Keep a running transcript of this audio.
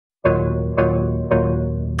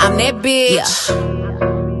I'm that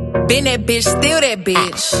bitch. Been that bitch, still that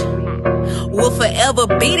bitch. Will forever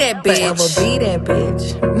be that bitch. Forever be that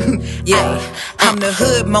bitch. Yeah, I'm the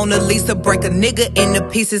hood Mona Lisa. Break a nigga into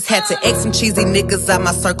pieces. Had to X some cheesy niggas out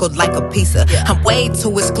my circle like a pizza. I'm way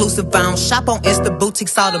too exclusive. I don't shop on Insta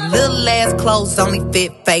boutiques. All them little ass clothes only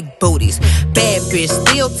fit fake booties. Bad bitch,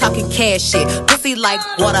 still talking cash shit. Pussy like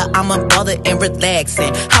water, I'm a mother and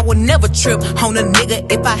relaxing. I would never trip on a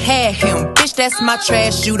nigga if I had him. Bitch, that's my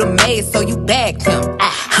trash, you the maid, so you bagged him.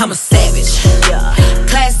 I'm a savage,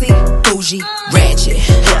 classy, bougie, ratchet,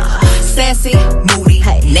 sassy, moody,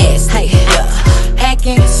 nasty,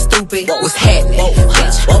 hacking, stupid, what's happening,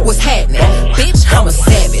 bitch, what's happening, bitch, I'm a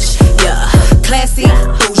savage, classy,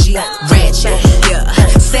 bougie, ratchet,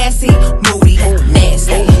 sassy, moody,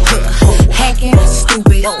 nasty, hacking,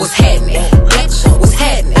 stupid, what's happening, bitch, what's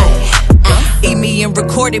happening. Eat me and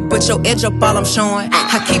record it, but your edge up all I'm showing.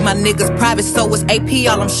 I keep my niggas private, so it's AP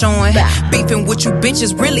all I'm showing. Beefing with you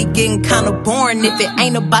bitches really getting kinda boring. If it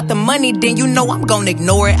ain't about the money, then you know I'm gonna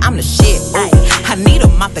ignore it. I'm the shit, ooh. I need a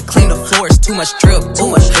mop to clean the floors, too much drip, too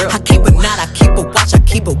much drip. I keep a knot, I keep a watch, I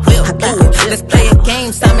keep a whip, ooh. Let's play a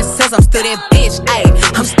game, Simon says I'm still that bitch,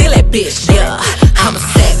 ayy. I'm still that bitch, I'm a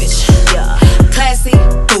savage, classy,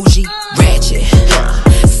 bougie, ratchet,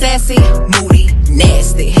 sassy, moody,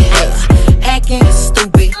 nasty, hacking,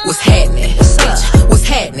 stupid, what's happening, bitch, what's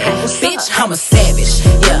happening, bitch, I'm a savage,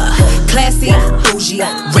 classy, bougie,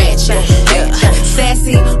 ratchet,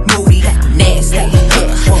 sassy, moody, nasty,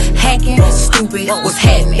 hacking, stupid, what's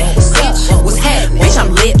happening, bitch, what's happening, bitch,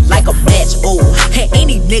 I'm lit like a match, ooh, and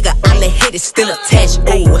any nigga I let hit is still attached,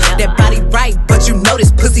 ooh, that body right, but you know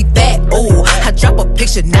this pussy fat, ooh, I drop a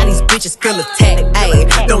picture, now these bitches feel attacked,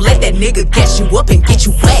 ayy, don't let that nigga gas you up and get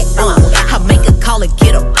you whacked, I make a call and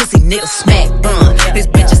get a pussy nigga smack, this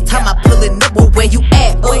bitch is time I pullin' up, well, where you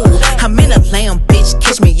at, ooh, I'm in a lamb, bitch,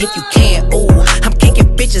 catch me if you can, ooh, I'm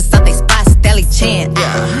kicking bitches out they spot, Stallion,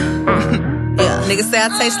 yeah, niggas say I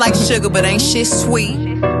taste like sugar, but ain't shit sweet.